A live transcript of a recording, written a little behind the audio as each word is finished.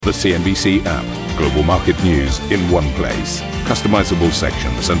The CNBC app. Global market news in one place. Customizable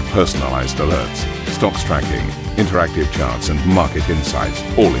sections and personalized alerts. Stocks tracking, interactive charts and market insights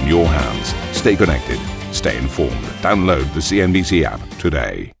all in your hands. Stay connected. Stay informed. Download the CNBC app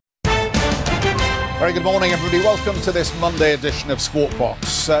today. Very good morning, everybody. Welcome to this Monday edition of Squawk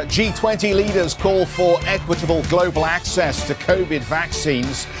Box. G20 leaders call for equitable global access to COVID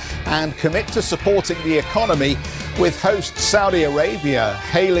vaccines and commit to supporting the economy, with host Saudi Arabia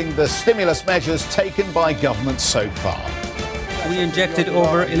hailing the stimulus measures taken by governments so far. We injected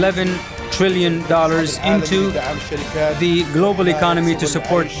over $11 trillion into the global economy to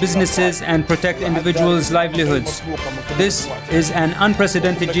support businesses and protect individuals' livelihoods. This is an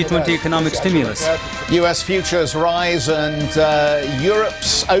unprecedented G20 economic stimulus. US futures rise and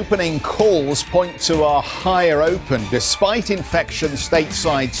Europe's opening calls point to a higher open, despite infection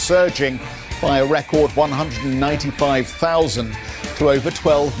stateside surging by a record 195,000 to over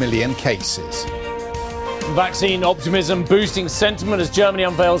 12 million cases. Vaccine optimism boosting sentiment as Germany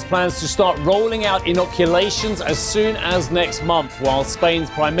unveils plans to start rolling out inoculations as soon as next month, while Spain's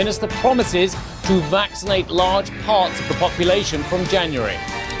Prime Minister promises to vaccinate large parts of the population from January.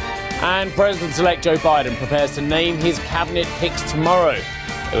 And President-elect Joe Biden prepares to name his cabinet picks tomorrow,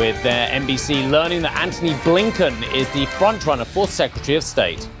 with NBC learning that Antony Blinken is the frontrunner for Secretary of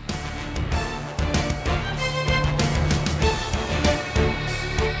State.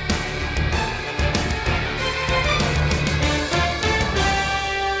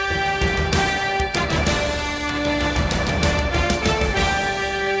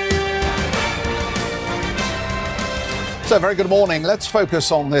 So, very good morning. Let's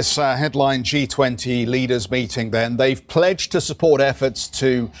focus on this headline G20 leaders meeting then. They've pledged to support efforts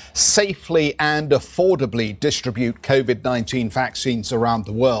to safely and affordably distribute COVID-19 vaccines around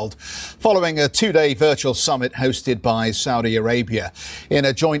the world, following a two-day virtual summit hosted by Saudi Arabia. In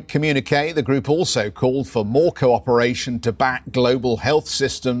a joint communique, the group also called for more cooperation to back global health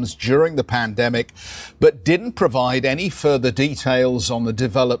systems during the pandemic, but didn't provide any further details on the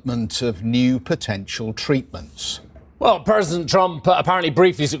development of new potential treatments. Well, President Trump apparently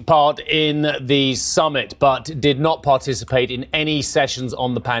briefly took part in the summit, but did not participate in any sessions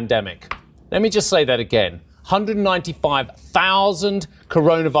on the pandemic. Let me just say that again. 195,000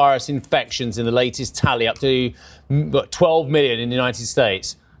 coronavirus infections in the latest tally, up to 12 million in the United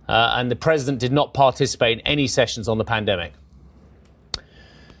States. And the president did not participate in any sessions on the pandemic.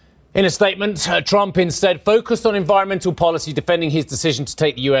 In a statement, Trump instead focused on environmental policy, defending his decision to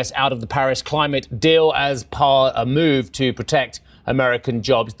take the US out of the Paris climate deal as part of a move to protect American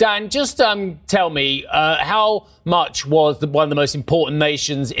jobs. Dan, just tell me, how much was one of the most important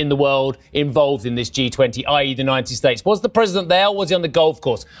nations in the world involved in this G20, i.e. the United States? Was the president there, or was he on the golf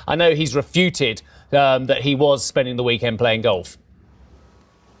course? I know he's refuted that he was spending the weekend playing golf.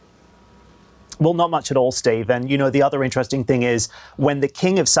 Well, not much at all, Steve. And, you know, the other interesting thing is when the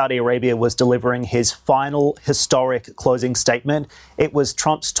King of Saudi Arabia was delivering his final historic closing statement, it was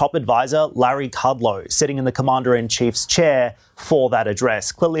Trump's top advisor, Larry Kudlow, sitting in the Commander-in-Chief's chair for that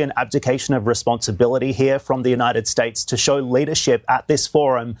address. Clearly an abdication of responsibility here from the United States to show leadership at this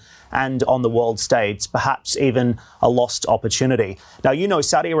forum and on the world stage, perhaps even a lost opportunity. Now, you know,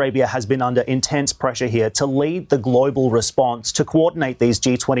 Saudi Arabia has been under intense pressure here to lead the global response, to coordinate these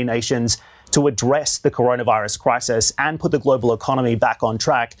G20 nations to address the coronavirus crisis and put the global economy back on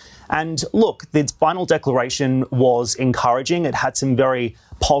track. And look, the final declaration was encouraging. It had some very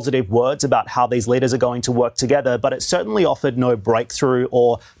positive words about how these leaders are going to work together, but it certainly offered no breakthrough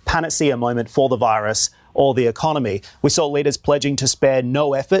or panacea moment for the virus or the economy. We saw leaders pledging to spare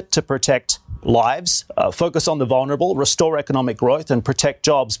no effort to protect lives, focus on the vulnerable, restore economic growth and protect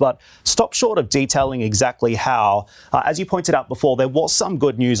jobs, but stop short of detailing exactly how. As you pointed out before, there was some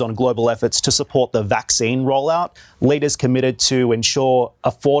good news on global efforts to support the vaccine rollout. Leaders committed to ensure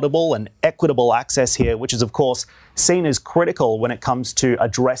affordable and equitable access here, which is, of course, seen as critical when it comes to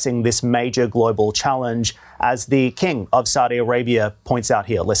addressing this major global challenge, as the King of Saudi Arabia points out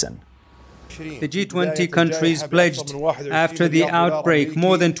here. Listen. The G20 countries pledged after the outbreak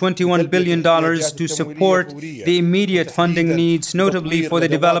more than $21 billion to support the immediate funding needs, notably for the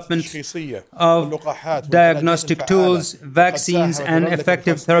development of diagnostic tools, vaccines, and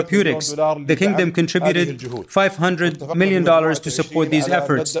effective therapeutics. The Kingdom contributed $500 million to support these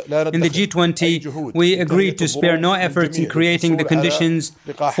efforts. In the G20, we agreed to spare no efforts in creating the conditions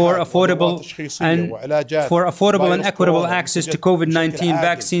for affordable and equitable access to COVID-19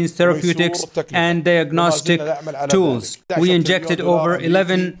 vaccines, therapeutics, and diagnostic tools. We injected over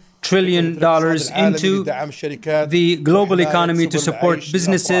 $11 trillion into the global economy to support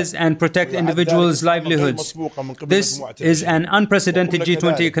businesses and protect individuals' livelihoods. This is an unprecedented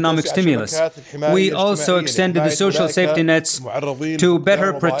G20 economic stimulus. We also extended the social safety nets to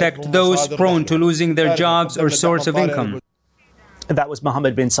better protect those prone to losing their jobs or source of income. That was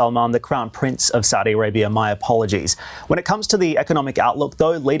Mohammed bin Salman, the Crown Prince of Saudi Arabia. My apologies. When it comes to the economic outlook,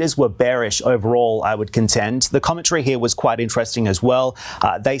 though, leaders were bearish overall, I would contend. The commentary here was quite interesting as well.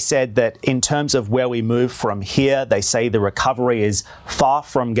 They said that in terms of where we move from here, they say the recovery is far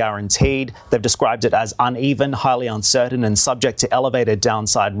from guaranteed. They've described it as uneven, highly uncertain, and subject to elevated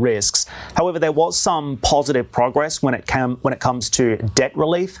downside risks. However, there was some positive progress when it comes to debt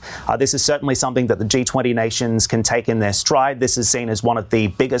relief. This is certainly something that the G20 nations can take in their stride. This is seen as one of the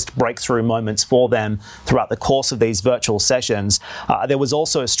biggest breakthrough moments for them throughout the course of these virtual sessions. There was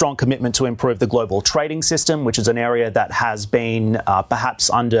also a strong commitment to improve the global trading system, which is an area that has been perhaps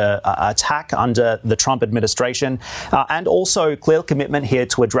under attack under the Trump administration, and also clear commitment here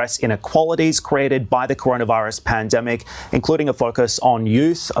to address inequalities created by the coronavirus pandemic, including a focus on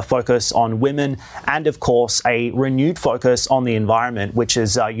youth, a focus on women, and of course a renewed focus on the environment, which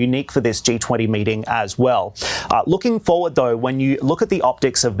is unique for this G20 meeting as well. Looking forward, though, when you look at the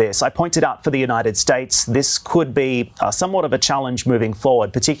optics of this, I pointed out for the United States, this could be somewhat of a challenge moving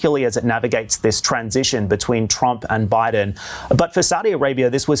forward, particularly as it navigates this transition between Trump and Biden. But for Saudi Arabia,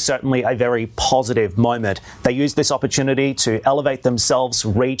 this was certainly a very positive moment. They used this opportunity to elevate themselves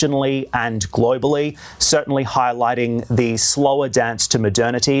regionally and globally, certainly highlighting the slower dance to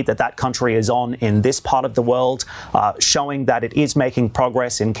modernity that country is on in this part of the world, showing that it is making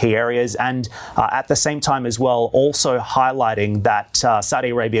progress in key areas, and at the same time as well, also highlighting that Saudi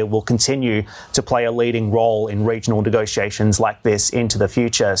Arabia will continue to play a leading role in regional negotiations like this into the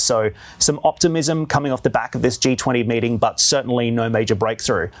future. So some optimism coming off the back of this G20 meeting, but certainly no major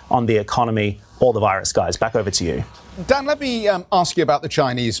breakthrough on the economy or the virus, guys. Back over to you. Dan, let me ask you about the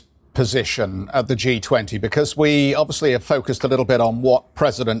Chinese position at the G20, because we obviously have focused a little bit on what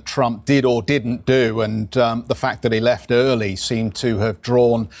President Trump did or didn't do, and the fact that he left early seemed to have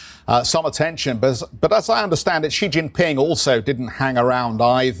drawn some attention. But as I understand it, Xi Jinping also didn't hang around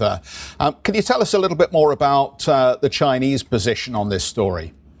either. Can you tell us a little bit more about the Chinese position on this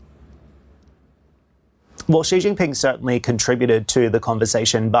story? Well, Xi Jinping certainly contributed to the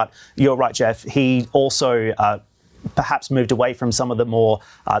conversation, but you're right, Jeff. He also perhaps moved away from some of the more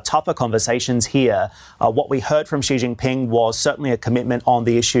tougher conversations here. What we heard from Xi Jinping was certainly a commitment on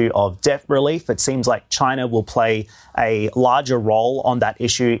the issue of debt relief. It seems like China will play a larger role on that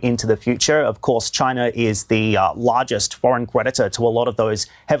issue into the future. Of course, China is the largest foreign creditor to a lot of those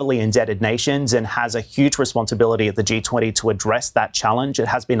heavily indebted nations and has a huge responsibility at the G20 to address that challenge. It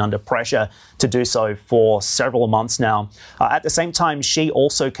has been under pressure to do so for several months now. At the same time, Xi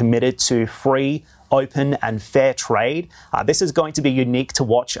also committed to free, open and fair trade. This is going to be unique to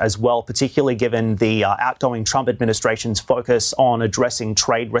watch as well, particularly given the outgoing Trump administration's focus on addressing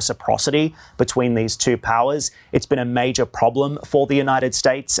trade reciprocity between these two powers. It's been a major problem for the United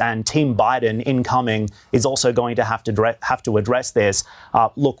States, and Team Biden incoming is also going to have to address this.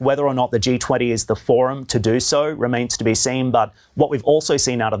 Look, whether or not the G20 is the forum to do so remains to be seen, but what we've also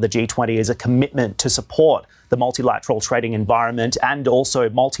seen out of the G20 is a commitment to support the multilateral trading environment and also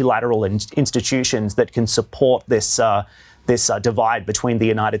multilateral institutions that can support this divide between the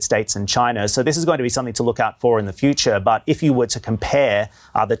United States and China. So this is going to be something to look out for in the future. But if you were to compare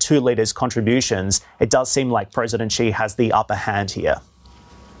the two leaders' contributions, it does seem like President Xi has the upper hand here.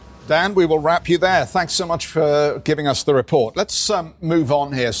 Dan, we will wrap you there. Thanks so much for giving us the report. Let's move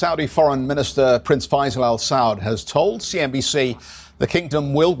on here. Saudi Foreign Minister Prince Faisal Al Saud has told CNBC the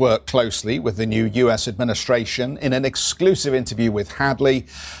kingdom will work closely with the new US administration. In an exclusive interview with Hadley,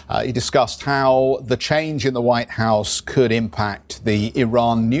 he discussed how the change in the White House could impact the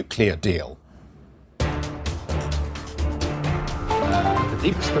Iran nuclear deal. The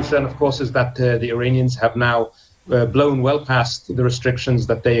deepest concern, of course, is that the Iranians have now blown well past the restrictions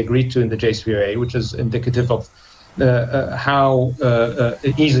that they agreed to in the JCPOA, which is indicative of how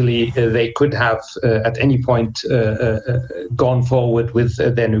easily they could have at any point gone forward with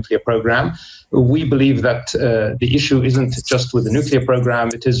their nuclear program. We believe that the issue isn't just with the nuclear program,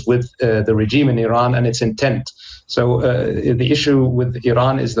 it is with the regime in Iran and its intent. So the issue with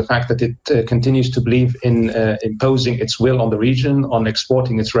Iran is the fact that it continues to believe in imposing its will on the region, on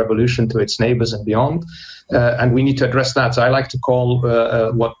exporting its revolution to its neighbors and beyond. And we need to address that. So I like to call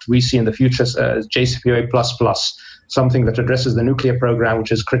what we see in the future as JCPOA++. something that addresses the nuclear program, which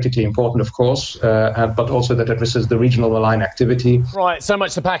is critically important, of course, but also that addresses the regional aligned activity. Right, so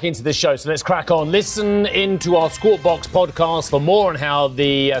much to pack into this show, so let's crack on. Listen into our Squawk Box podcast for more on how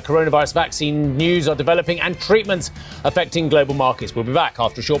the coronavirus vaccine news are developing and treatments affecting global markets. We'll be back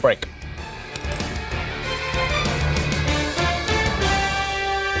after a short break.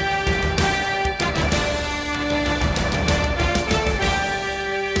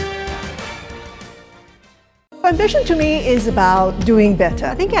 Ambition to me is about doing better.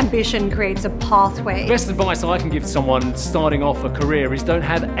 I think ambition creates a pathway. Best advice I can give to someone starting off a career is don't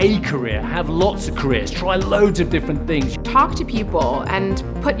have a career, have lots of careers, try loads of different things. Talk to people and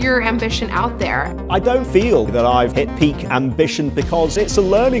put your ambition out there. I don't feel that I've hit peak ambition because it's a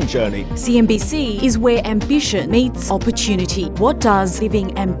learning journey. CNBC is where ambition meets opportunity. What does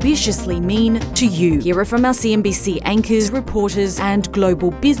living ambitiously mean to you? Hear it from our CNBC anchors, reporters and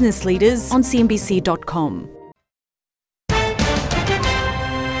global business leaders on CNBC.com.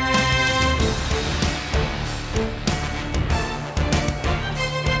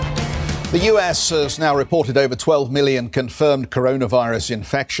 The US has now reported over 12 million confirmed coronavirus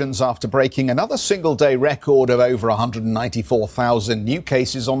infections after breaking another single-day record of over 194,000 new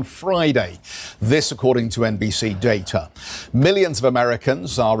cases on Friday. This according to NBC data. Millions of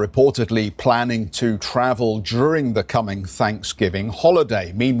Americans are reportedly planning to travel during the coming Thanksgiving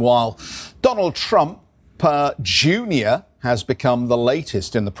holiday. Meanwhile, Donald Trump Jr. has become the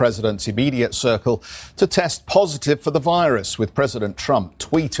latest in the president's immediate circle to test positive for the virus, with President Trump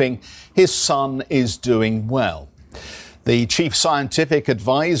tweeting his son is doing well. The chief scientific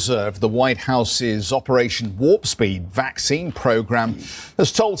advisor of the White House's Operation Warp Speed vaccine program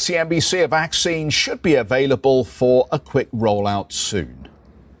has told CNBC a vaccine should be available for a quick rollout soon.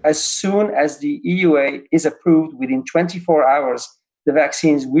 As soon as the EUA is approved, within 24 hours, the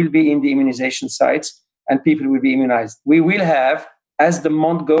vaccines will be in the immunization sites and people will be immunized. We will have, as the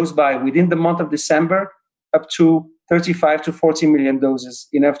month goes by, within the month of December, up to 35 to 40 million doses,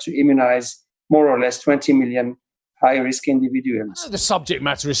 enough to immunize more or less 20 million high-risk individuals. The subject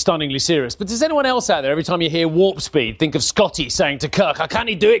matter is stunningly serious, but does anyone else out there, every time you hear warp speed, think of Scotty saying to Kirk, "I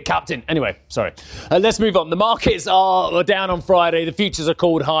can't do it, Captain." Anyway, sorry. Let's move on. The markets are down on Friday. The futures are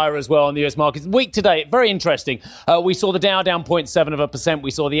called higher as well on the US markets. Week today, very interesting. We saw the Dow down 0.7%. We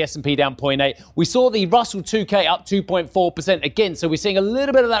saw the S&P down 0.8%. We saw the Russell 2K up 2.4% again. So we're seeing a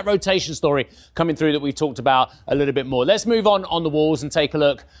little bit of that rotation story coming through that we've talked about a little bit more. Let's move on the walls and take a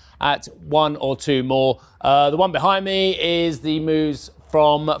look at one or two more. The one behind me is the moves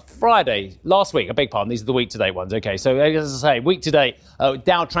from Friday, last week. I beg pardon, these are the week-to-date ones. Okay, so as I say, week-to-date,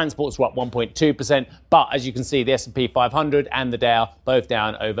 Dow transports were up 1.2%, but as you can see, the S&P 500 and the Dow both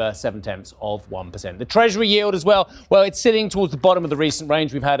down over 0.7%. The Treasury yield as well, it's sitting towards the bottom of the recent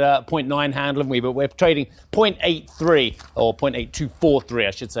range. We've had a 0.9 handle, but we're trading 0.83, or 0.8243,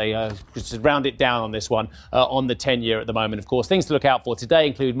 I should say, just to round it down on this one, on the 10-year at the moment. Of course, things to look out for today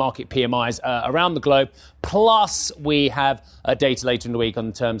include market PMIs around the globe, plus we have data later in the week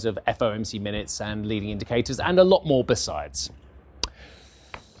on terms of FOMC minutes and leading indicators, and a lot more besides.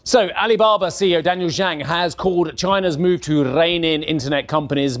 So, Alibaba CEO Daniel Zhang has called China's move to rein in internet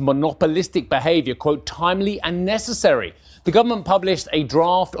companies' monopolistic behavior, quote, timely and necessary. The government published a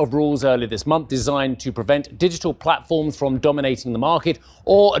draft of rules earlier this month designed to prevent digital platforms from dominating the market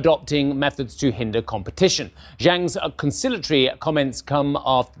or adopting methods to hinder competition. Zhang's conciliatory comments come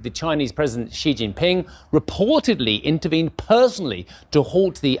after the Chinese President Xi Jinping reportedly intervened personally to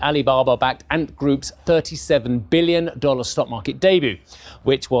halt the Alibaba-backed Ant Group's $37 billion stock market debut,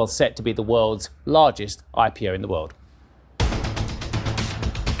 which was set to be the world's largest IPO in the world.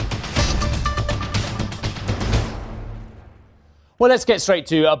 Well, let's get straight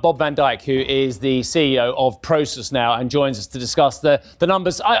to Bob Van Dijk, who is the CEO of Prosus now and joins us to discuss the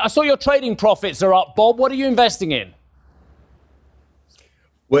numbers. I saw your trading profits are up. Bob, what are you investing in?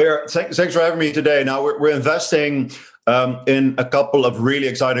 Thanks for having me today. Now, we're investing in a couple of really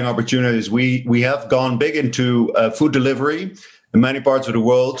exciting opportunities. We have gone big into food delivery in many parts of the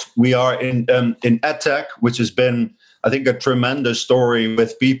world. We are in EdTech, which has been, I think, a tremendous story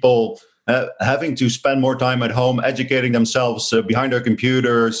with people having to spend more time at home, educating themselves behind their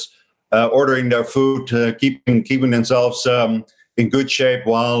computers, ordering their food, keeping themselves in good shape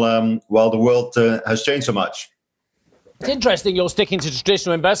while the world has changed so much. It's interesting you're sticking to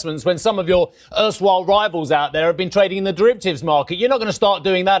traditional investments when some of your erstwhile rivals out there have been trading in the derivatives market. You're not going to start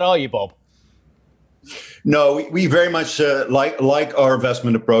doing that, are you, Bob? No, we very much like our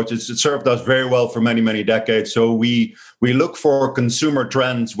investment approach. It served us very well for many, many decades. So we look for consumer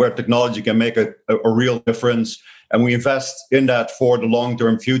trends where technology can make a real difference, and we invest in that for the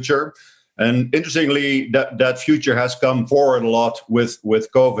long-term future. And interestingly, that future has come forward a lot with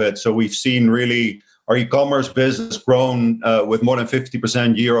COVID. So we've seen really our e-commerce business grown with more than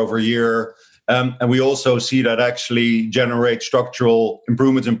 50% year over year. And we also see that actually generate structural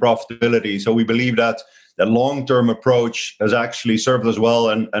improvements in profitability. So we believe that the long-term approach has actually served us well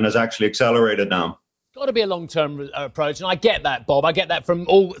and has actually accelerated now. Got to be a long-term approach, and I get that, Bob. I get that from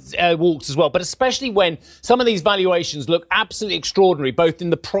all walks as well, but especially when some of these valuations look absolutely extraordinary, both in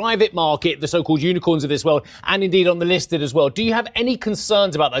the private market, the so-called unicorns of this world, and indeed on the listed as well. Do you have any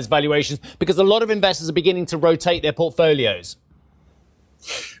concerns about those valuations? Because a lot of investors are beginning to rotate their portfolios.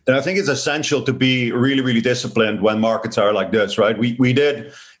 And I think it's essential to be really, really disciplined when markets are like this, right? We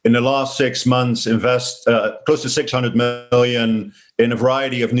did, in the last 6 months, invest close to 600 million in a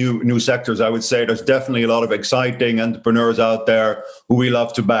variety of new sectors. I would say there's definitely a lot of exciting entrepreneurs out there who we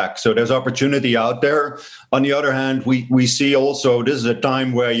love to back. So there's opportunity out there. On the other hand, we see also this is a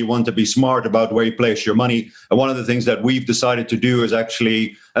time where you want to be smart about where you place your money. And one of the things that we've decided to do is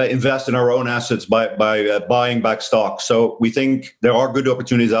actually invest in our own assets by buying back stocks. So we think there are good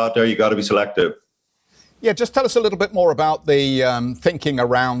opportunities out there. You got to be selective. Yeah, just tell us a little bit more about the thinking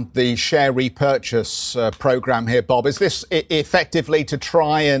around the share repurchase program here, Bob. Is this effectively to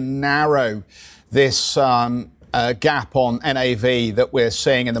try and narrow this gap on NAV that we're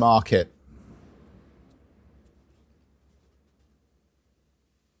seeing in the market?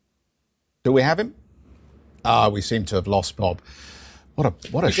 Do we have him? We seem to have lost Bob.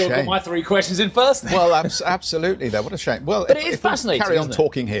 What a shame. Got my 3 questions in first. Well, absolutely, though. What a shame. Well, but it is fascinating. Carry on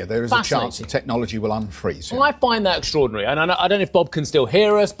talking here. There is a chance the technology will unfreeze. Well, I find that extraordinary, and I don't know if Bob can still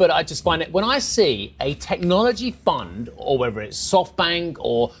hear us, but I just find it when I see a technology fund, or whether it's SoftBank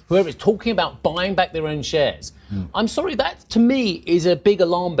or whoever is talking about buying back their own shares. I'm sorry, that to me is a big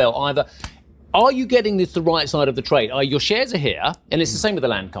alarm bell. Either are you getting this the right side of the trade? Your shares are here, and it's the same with the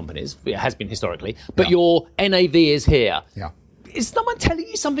land companies. It has been historically, but your NAV is here. Yeah. Is someone telling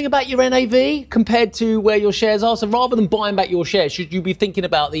you something about your NAV compared to where your shares are? So rather than buying back your shares, should you be thinking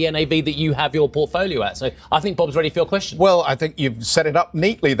about the NAV that you have your portfolio at? So I think Bob's ready for your question. Well, I think you've set it up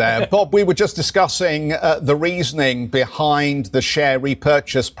neatly there. Bob, we were just discussing the reasoning behind the share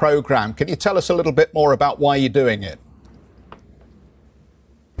repurchase program. Can you tell us a little bit more about why you're doing it?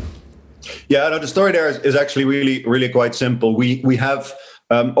 Yeah, no, the story there is actually really quite simple. We have,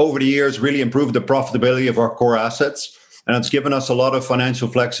 over the years, really improved the profitability of our core assets. And it's given us a lot of financial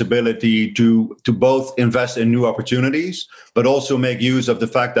flexibility to both invest in new opportunities, but also make use of the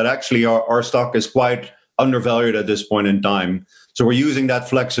fact that actually our stock is quite undervalued at this point in time. So we're using that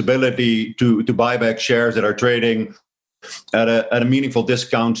flexibility to buy back shares that are trading at a meaningful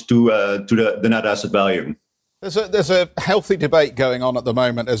discount to the net asset value. There's a healthy debate going on at the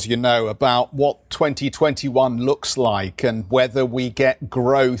moment, as you know, about what 2021 looks like and whether we get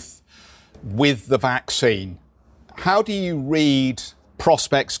growth with the vaccine. How do you read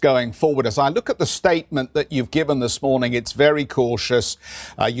prospects going forward? As I look at the statement that you've given this morning, it's very cautious.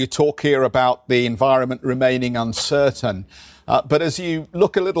 You talk here about the environment remaining uncertain. But as you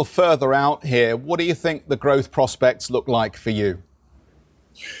look a little further out here, what do you think the growth prospects look like for you?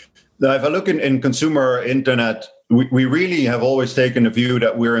 Now, if I look in consumer internet, we really have always taken a view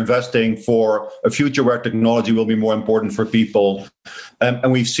that we're investing for a future where technology will be more important for people.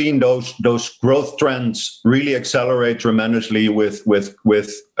 And we've seen those growth trends really accelerate tremendously with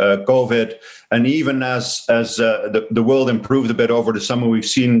COVID. And even as the world improved a bit over the summer, we've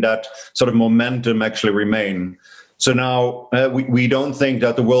seen that sort of momentum actually remain. So now we don't think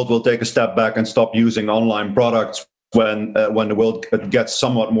that the world will take a step back and stop using online products when the world gets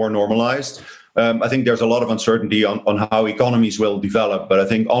somewhat more normalized. I think there's a lot of uncertainty on how economies will develop, but I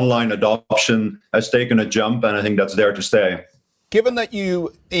think online adoption has taken a jump, and I think that's there to stay. Given that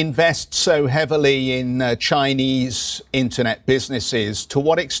you invest so heavily in Chinese internet businesses, to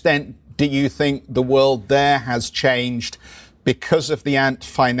what extent do you think the world there has changed because of the Ant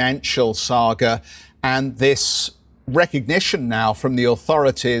Financial saga and this recognition now from the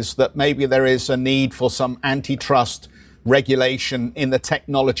authorities that maybe there is a need for some antitrust regulation in the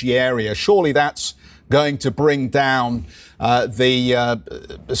technology area? Surely that's going to bring down the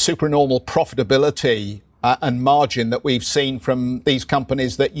supernormal profitability and margin that we've seen from these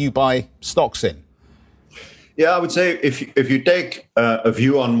companies that you buy stocks in. Yeah, I would say if you take a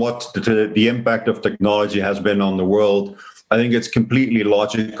view on what the impact of technology has been on the world, I think it's completely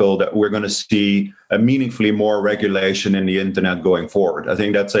logical that we're going to see a meaningfully more regulation in the internet going forward. I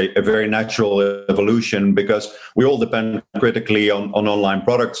think that's a very natural evolution because we all depend critically on online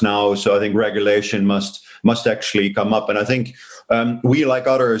products now. So I think regulation must actually come up. And I think We, like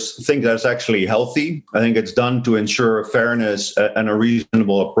others, think that's actually healthy. I think it's done to ensure fairness and a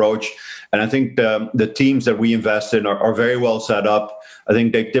reasonable approach. And I think the teams that we invest in are very well set up. I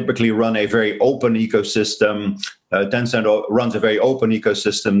think they typically run a very open ecosystem. Tencent runs a very open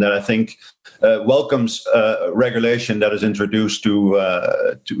ecosystem that I think welcomes regulation that is introduced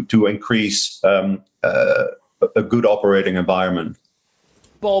to increase a good operating environment.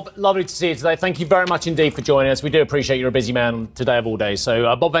 Bob, lovely to see you today. Thank you very much indeed for joining us. We do appreciate you're a busy man today of all days.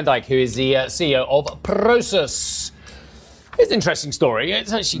 So Bob van Dijk, who is the CEO of Prosus. It's an interesting story.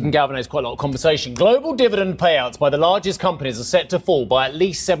 It actually can galvanise quite a lot of conversation. Global dividend payouts by the largest companies are set to fall by at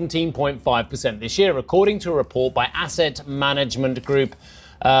least 17.5% this year, according to a report by asset management group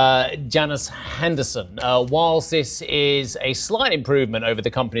Janus Henderson. Whilst this is a slight improvement over the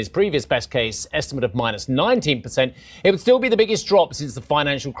company's previous best case estimate of minus 19%, it would still be the biggest drop since the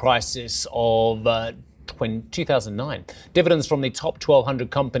financial crisis of 2009. Dividends from the top 1,200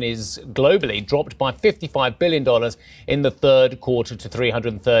 companies globally dropped by $55 billion in the third quarter to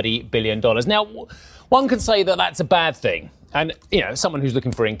 $330 billion. Now, one could say that that's a bad thing. And, someone who's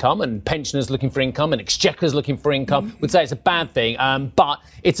looking for income and pensioners looking for income and exchequers looking for income would say it's a bad thing. But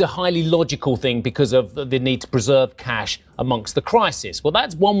it's a highly logical thing because of the need to preserve cash amongst the crisis. Well,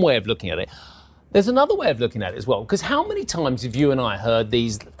 that's one way of looking at it. There's another way of looking at it as well, because how many times have you and I heard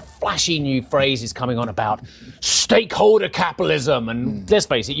these flashy new phrases coming on about stakeholder capitalism? And let's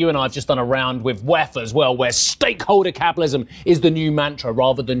face it, you and I have just done a round with WEF as well, where stakeholder capitalism is the new mantra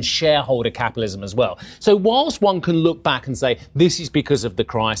rather than shareholder capitalism as well. So whilst one can look back and say, this is because of the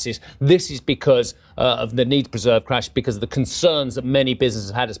crisis, this is because of the need to preserve cash, because of the concerns that many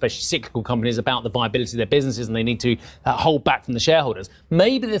businesses have had, especially cyclical companies, about the viability of their businesses, and they need to hold back from the shareholders.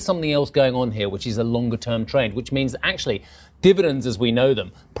 Maybe there's something else going on here, which is a longer-term trend, which means that actually dividends as we know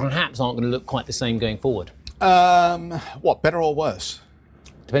them perhaps aren't going to look quite the same going forward. What, better or worse?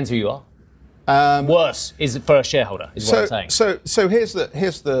 Depends who you are. Worse is for a shareholder, is what I'm saying. So here's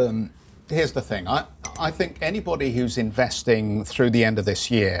the thing. I think anybody who's investing through the end of this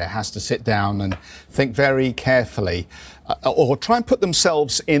year has to sit down and think very carefully or try and put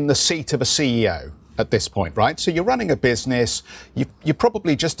themselves in the seat of a CEO at this point, right? So you're running a business, you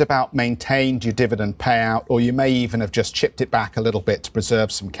probably just about maintained your dividend payout, or you may even have just chipped it back a little bit to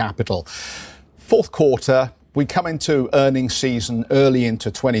preserve some capital. Fourth quarter, we come into earnings season early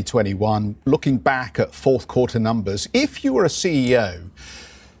into 2021, looking back at fourth quarter numbers. If you were a CEO,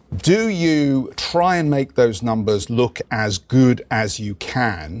 do you try and make those numbers look as good as you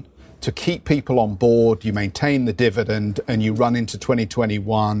can to keep people on board? You maintain the dividend and you run into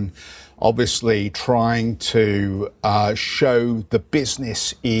 2021, obviously trying to show the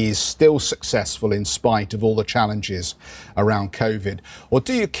business is still successful in spite of all the challenges around COVID? Or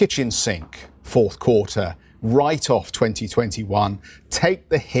do you kitchen sink fourth quarter, write off 2021, take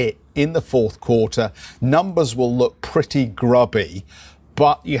the hit in the fourth quarter, numbers will look pretty grubby,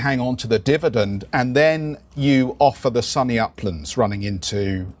 but you hang on to the dividend, and then you offer the sunny uplands running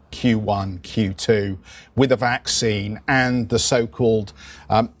into Q1, Q2 with a vaccine and the so-called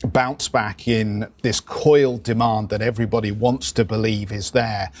bounce back in this coiled demand that everybody wants to believe is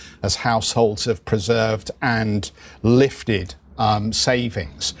there as households have preserved and lifted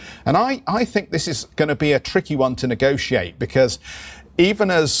savings. And I think this is going to be a tricky one to negotiate, because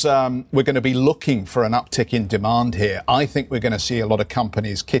even as we're going to be looking for an uptick in demand here, I think we're going to see a lot of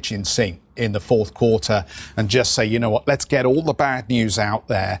companies kitchen sink in the fourth quarter and just say, you know what, let's get all the bad news out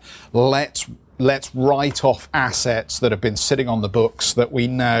there. Let's write off assets that have been sitting on the books that we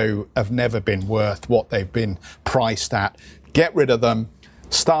know have never been worth what they've been priced at. Get rid of them.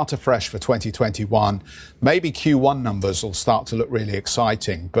 Start afresh for 2021. Maybe Q1 numbers will start to look really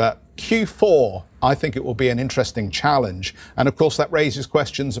exciting, but Q4, I think it will be an interesting challenge. And of course, that raises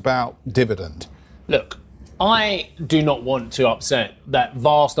questions about dividend. Look, I do not want to upset that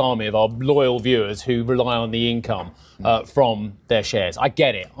vast army of our loyal viewers who rely on the income from their shares. I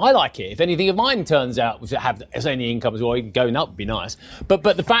get it. I like it. If anything of mine turns out to have any income as well, going up would be nice. But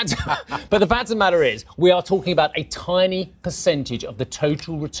the fact of the matter is, we are talking about a tiny percentage of the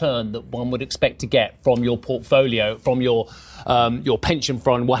total return that one would expect to get from your portfolio, from your pension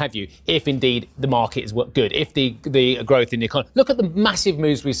fund, what have you, if indeed the market is good, if the growth in the economy. Look at the massive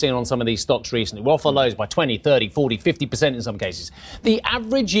moves we've seen on some of these stocks recently. We're off the lows by 20, 30, 40, 50% in some cases. The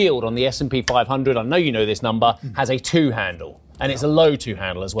average yield on the S&P 500, I know you know this number, has a 2 handle. And it's a low 2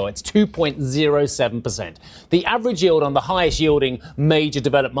 handle as well. It's 2.07%. The average yield on the highest yielding major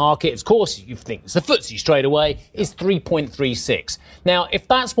developed market, of course, you think it's the FTSE straight away, is 3.36. Now, if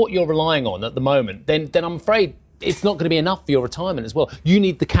that's what you're relying on at the moment, then I'm afraid it's not going to be enough for your retirement as well. You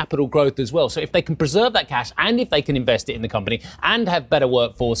need the capital growth as well. So if they can preserve that cash and if they can invest it in the company and have better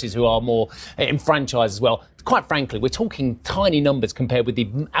workforces who are more enfranchised as well, quite frankly, we're talking tiny numbers compared with the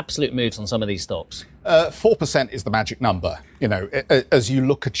absolute moves on some of these stocks. 4% is the magic number. You know, as you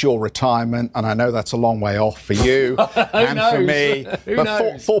look at your retirement, and I know that's a long way off for you and for me, but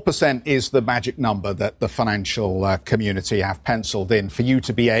 4% is the magic number that the financial community have penciled in for you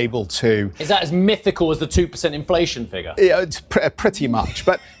to be able to... Is that as mythical as the 2% inflation figure? Yeah, it's pretty much.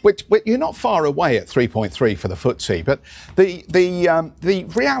 But you're not far away at 3.3 for the FTSE. But the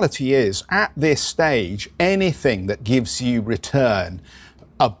reality is, at this stage, anything that gives you return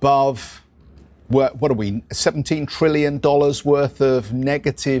above... What are we, $17 trillion worth of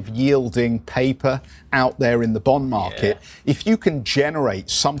negative yielding paper out there in the bond market? Yeah. If you can generate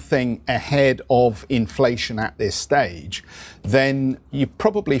something ahead of inflation at this stage, then you're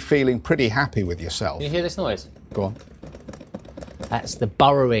probably feeling pretty happy with yourself. Can you hear this noise? Go on. That's the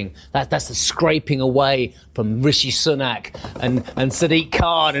burrowing. That's the scraping away from Rishi Sunak and Sadiq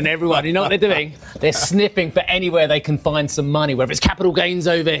Khan and everyone. You know what they're doing? They're sniffing for anywhere they can find some money, whether it's capital gains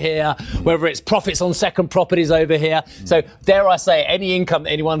over here, whether it's profits on second properties over here. So dare I say, any income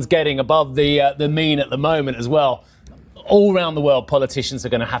that anyone's getting above the mean at the moment as well, all around the world, politicians are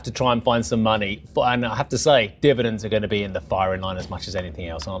going to have to try and find some money. And I have to say, dividends are going to be in the firing line as much as anything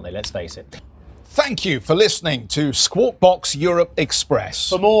else, aren't they? Let's face it. Thank you for listening to Squawk Box Europe Express.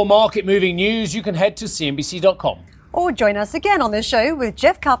 For more market-moving news, you can head to cnbc.com. Or join us again on the show with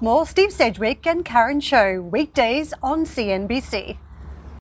Jeff Cutmore, Steve Sedgwick and Karen Cho, weekdays on CNBC.